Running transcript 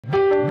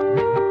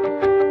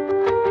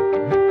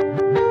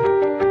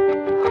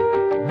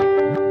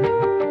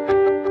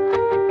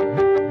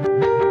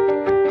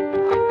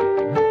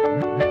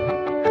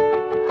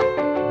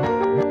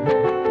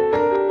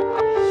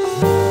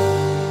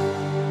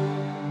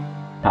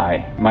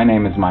Hi, my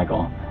name is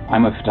Michael.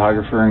 I'm a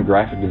photographer and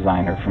graphic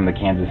designer from the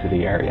Kansas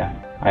City area.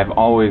 I have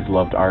always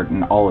loved art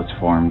in all its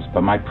forms,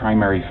 but my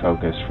primary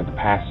focus for the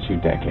past 2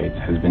 decades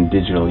has been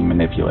digitally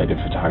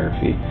manipulated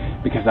photography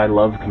because I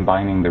love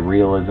combining the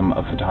realism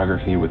of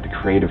photography with the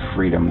creative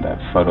freedom that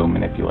photo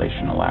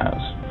manipulation allows.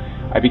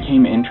 I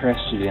became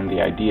interested in the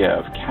idea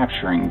of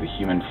capturing the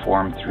human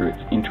form through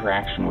its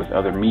interaction with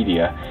other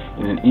media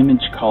in an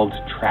image called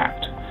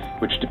Trapped,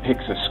 which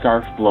depicts a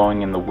scarf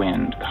blowing in the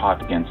wind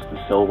caught against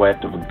the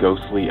silhouette of a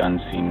ghostly,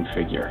 unseen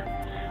figure.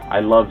 I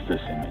loved this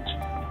image,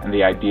 and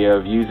the idea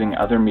of using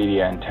other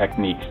media and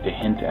techniques to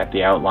hint at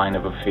the outline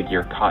of a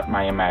figure caught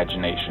my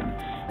imagination,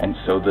 and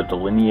so the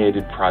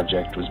Delineated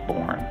project was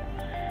born.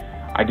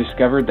 I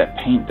discovered that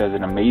paint does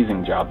an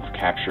amazing job of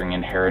capturing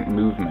inherent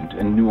movement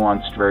and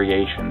nuanced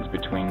variations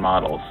between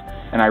models,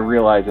 and I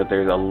realized that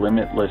there's a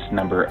limitless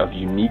number of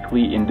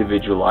uniquely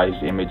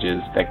individualized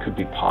images that could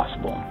be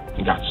possible.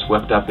 I got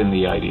swept up in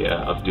the idea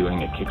of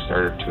doing a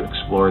Kickstarter to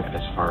explore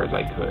as far as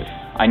I could.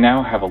 I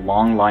now have a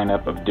long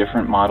lineup of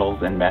different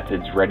models and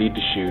methods ready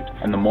to shoot,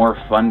 and the more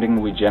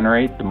funding we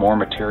generate, the more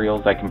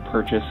materials I can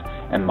purchase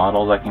and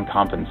models I can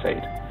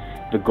compensate.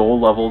 The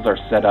goal levels are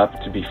set up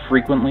to be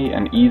frequently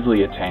and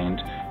easily attained,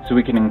 so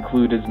we can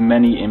include as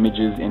many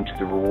images into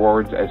the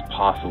rewards as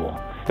possible.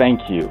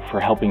 Thank you for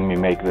helping me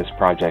make this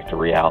project a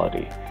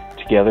reality.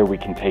 Together we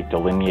can take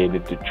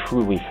Delineated to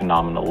truly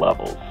phenomenal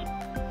levels.